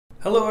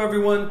Hello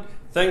everyone,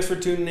 thanks for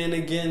tuning in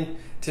again.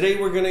 Today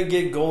we're going to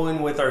get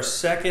going with our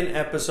second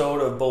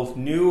episode of both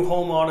new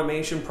home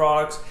automation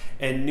products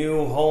and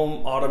new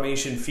home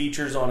automation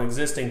features on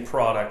existing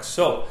products.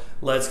 So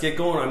let's get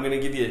going. I'm going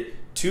to give you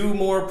two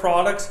more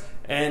products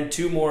and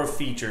two more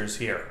features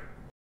here.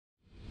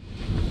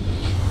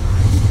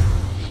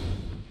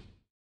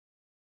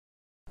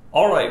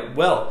 Alright,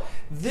 well,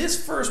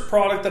 this first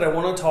product that I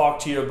want to talk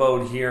to you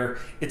about here,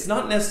 it's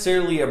not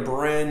necessarily a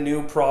brand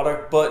new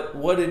product, but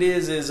what it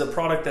is a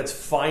product that's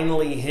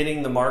finally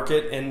hitting the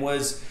market and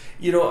was,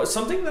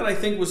 something that I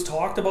think was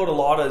talked about a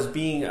lot as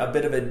being a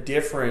bit of a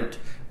different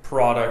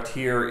product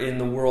here in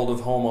the world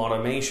of home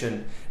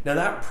automation. Now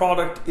that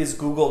product is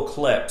Google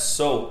Clips.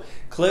 So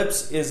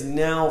Clips is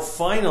now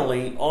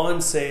finally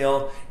on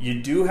sale. You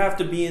do have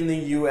to be in the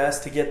US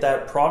to get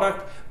that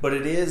product, but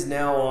it is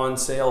now on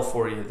sale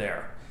for you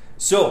there.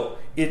 So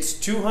it's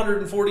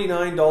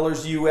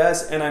 $249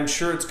 US, and I'm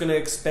sure it's going to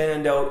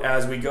expand out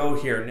as we go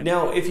here.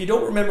 Now, if you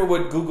don't remember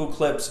what Google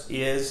Clips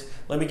is,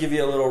 let me give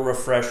you a little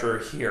refresher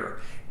here.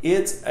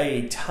 It's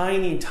a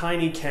tiny,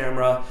 tiny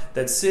camera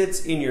that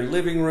sits in your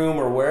living room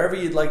or wherever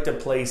you'd like to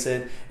place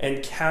it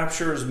and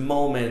captures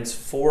moments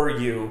for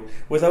you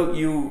without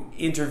you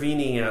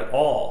intervening at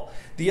all.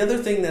 The other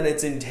thing that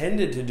it's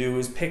intended to do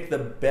is pick the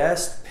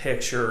best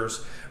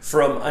pictures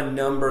from a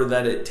number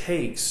that it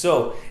takes.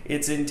 So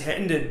it's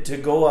intended to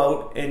go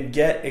out and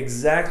get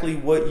exactly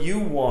what you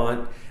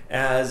want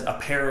as a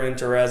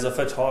parent or as a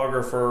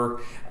photographer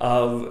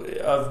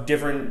of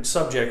different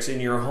subjects in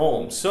your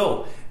home.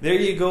 So there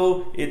you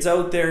go, it's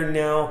out there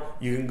now,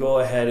 you can go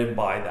ahead and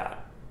buy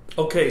that.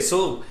 Okay,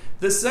 so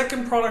the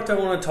second product I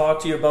want to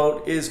talk to you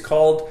about is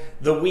called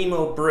the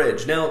WeMo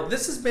Bridge. Now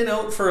this has been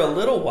out for a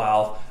little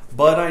while,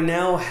 but I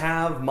now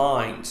have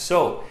mine.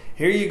 So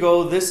here you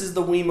go, this is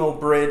the WeMo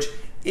Bridge.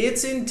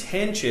 Its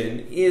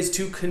intention is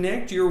to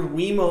connect your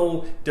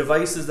WeMo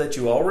devices that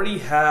you already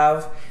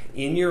have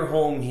in your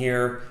home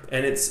here,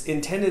 and it's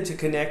intended to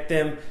connect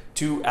them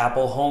to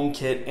Apple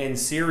HomeKit and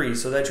Siri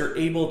so that you're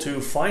able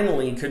to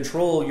finally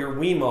control your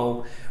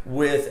WeMo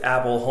with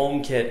Apple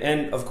HomeKit.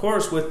 And of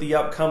course, with the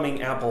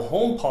upcoming Apple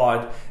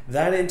HomePod,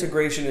 that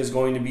integration is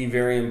going to be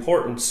very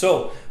important.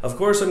 So of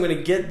course, I'm going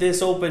to get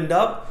this opened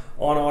up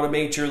on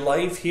Automate Your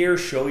Life here,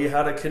 show you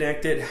how to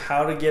connect it,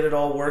 how to get it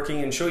all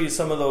working, and show you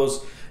some of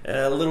those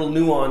little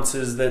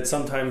nuances that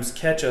sometimes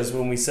catch us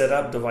when we set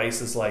up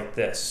devices like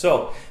this.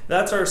 So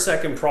that's our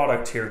second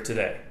product here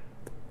today.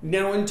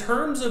 Now in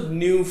terms of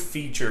new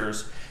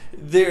features,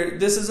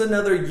 this is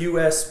another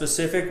US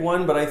specific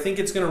one, but I think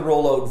it's going to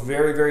roll out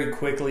very, very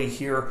quickly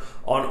here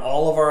on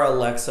all of our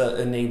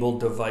Alexa enabled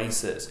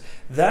devices.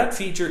 That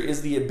feature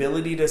is the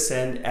ability to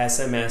send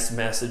SMS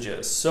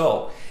messages.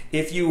 So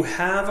if you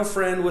have a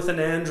friend with an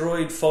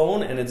Android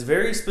phone, and it's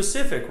very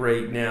specific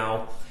right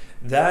now,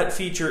 that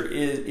feature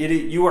is,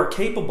 you are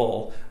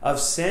capable of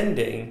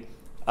sending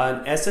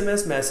an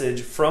SMS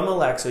message from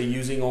Alexa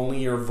using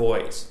only your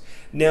voice.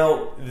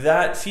 Now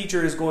that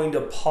feature is going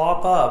to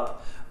pop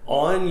up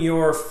on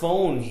your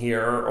phone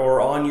here or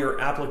on your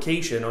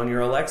application, on your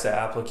Alexa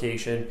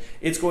application.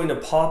 It's going to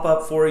pop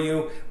up for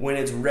you when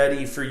it's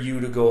ready for you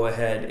to go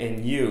ahead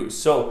and use.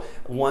 So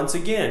once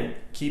again,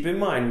 keep in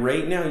mind,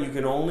 right now you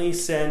can only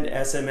send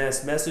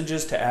SMS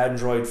messages to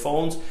Android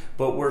phones,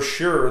 but we're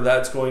sure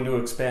that's going to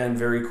expand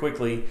very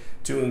quickly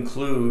to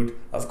include,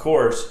 of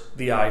course,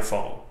 the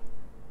iPhone.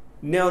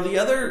 Now the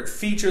other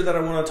feature that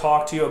I want to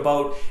talk to you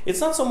about, it's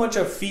not so much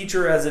a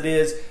feature as it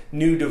is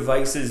new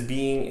devices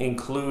being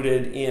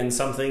included in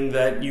something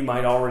that you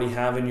might already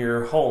have in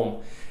your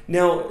home.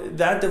 Now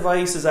that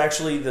device is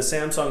actually the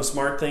Samsung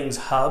SmartThings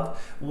hub.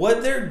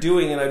 What they're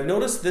doing, and I've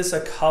noticed this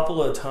a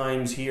couple of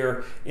times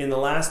here in the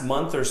last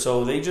month or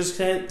so, they just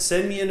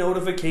send me a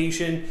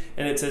notification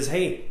and it says,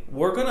 hey,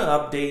 we're going to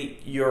update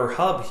your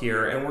hub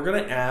here and we're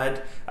going to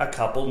add a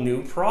couple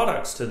new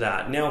products to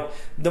that. Now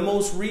the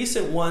most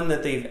recent one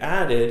that they've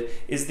added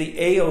is the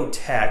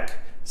Aeotec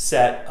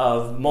set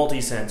of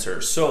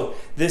multi-sensors. So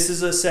this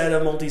is a set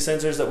of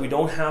multi-sensors that we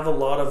don't have a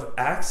lot of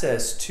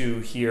access to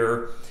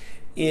here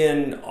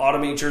in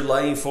Automate Your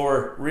Life,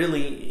 or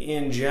really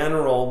in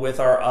general with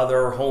our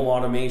other home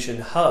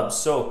automation hubs.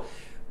 So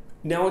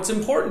now it's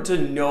important to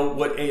note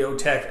what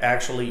Aeotec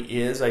actually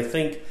is. I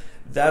think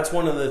that's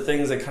one of the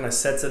things that kind of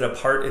sets it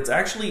apart. It's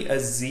actually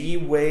a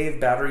Z-Wave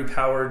battery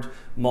powered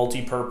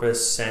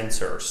multi-purpose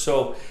sensor.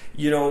 So,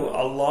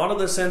 a lot of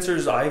the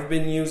sensors I've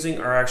been using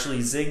are actually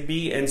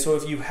Zigbee, and so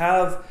if you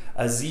have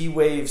a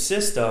Z-Wave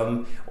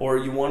system or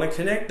you want to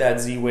connect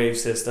that Z-Wave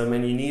system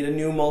and you need a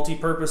new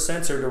multi-purpose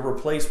sensor to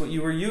replace what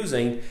you were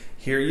using,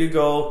 here you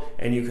go,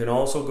 and you can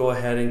also go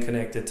ahead and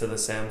connect it to the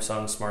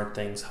Samsung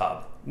SmartThings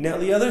hub. Now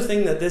the other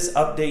thing that this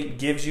update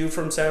gives you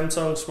from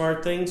Samsung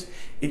SmartThings,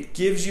 it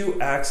gives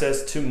you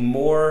access to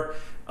more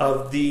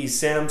of the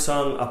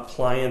Samsung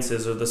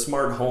appliances or the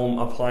smart home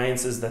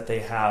appliances that they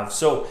have.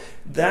 So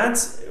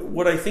that's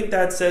what I think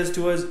that says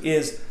to us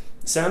is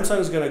Samsung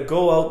is going to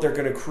go out, they're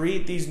going to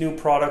create these new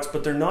products,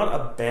 but they're not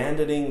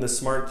abandoning the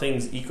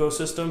SmartThings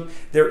ecosystem.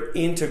 They're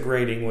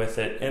integrating with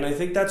it. And I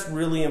think that's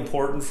really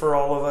important for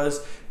all of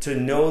us to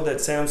know that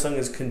Samsung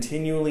is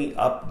continually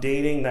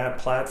updating that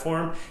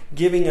platform,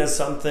 giving us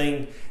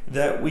something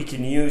that we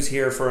can use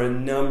here for a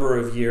number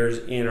of years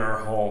in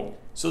our home.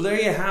 So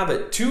there you have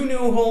it. 2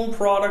 new home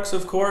products,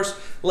 of course.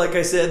 Like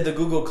I said, the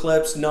Google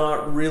Clip's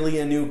not really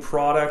a new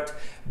product,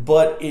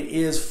 but it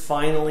is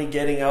finally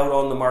getting out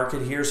on the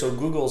market here. So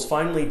Google's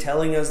finally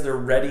telling us they're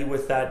ready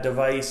with that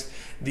device.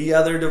 The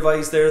other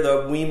device there,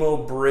 the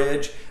WeMo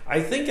Bridge,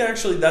 I think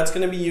actually that's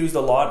going to be used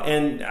a lot.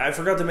 And I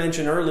forgot to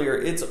mention earlier,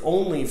 it's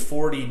only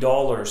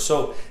 $40.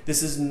 So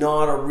this is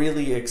not a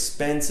really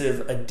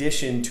expensive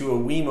addition to a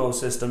WeMo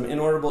system in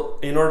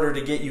order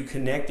to get you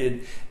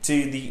connected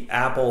to the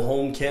Apple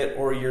HomeKit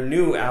or your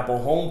new Apple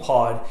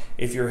HomePod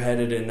if you're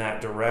headed in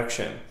that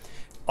direction.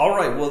 All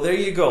right, well, there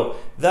you go.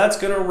 That's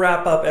going to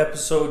wrap up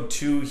episode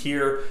 2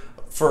 here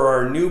for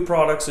our new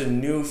products and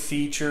new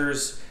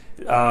features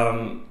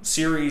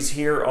series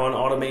here on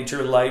Automate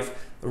Your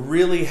Life.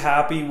 Really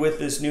happy with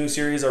this new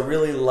series. I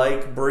really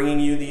like bringing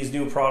you these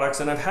new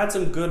products, and I've had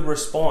some good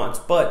response.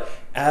 But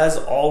as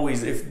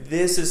always, if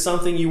this is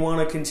something you want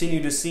to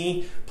continue to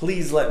see,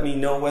 please let me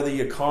know, whether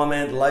you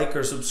comment, like,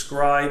 or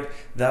subscribe.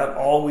 That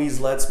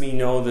always lets me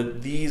know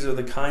that these are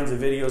the kinds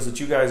of videos that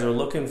you guys are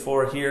looking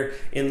for here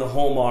in the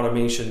home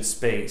automation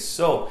space.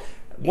 So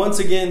once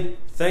again,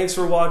 thanks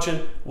for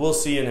watching. We'll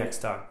see you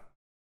next time.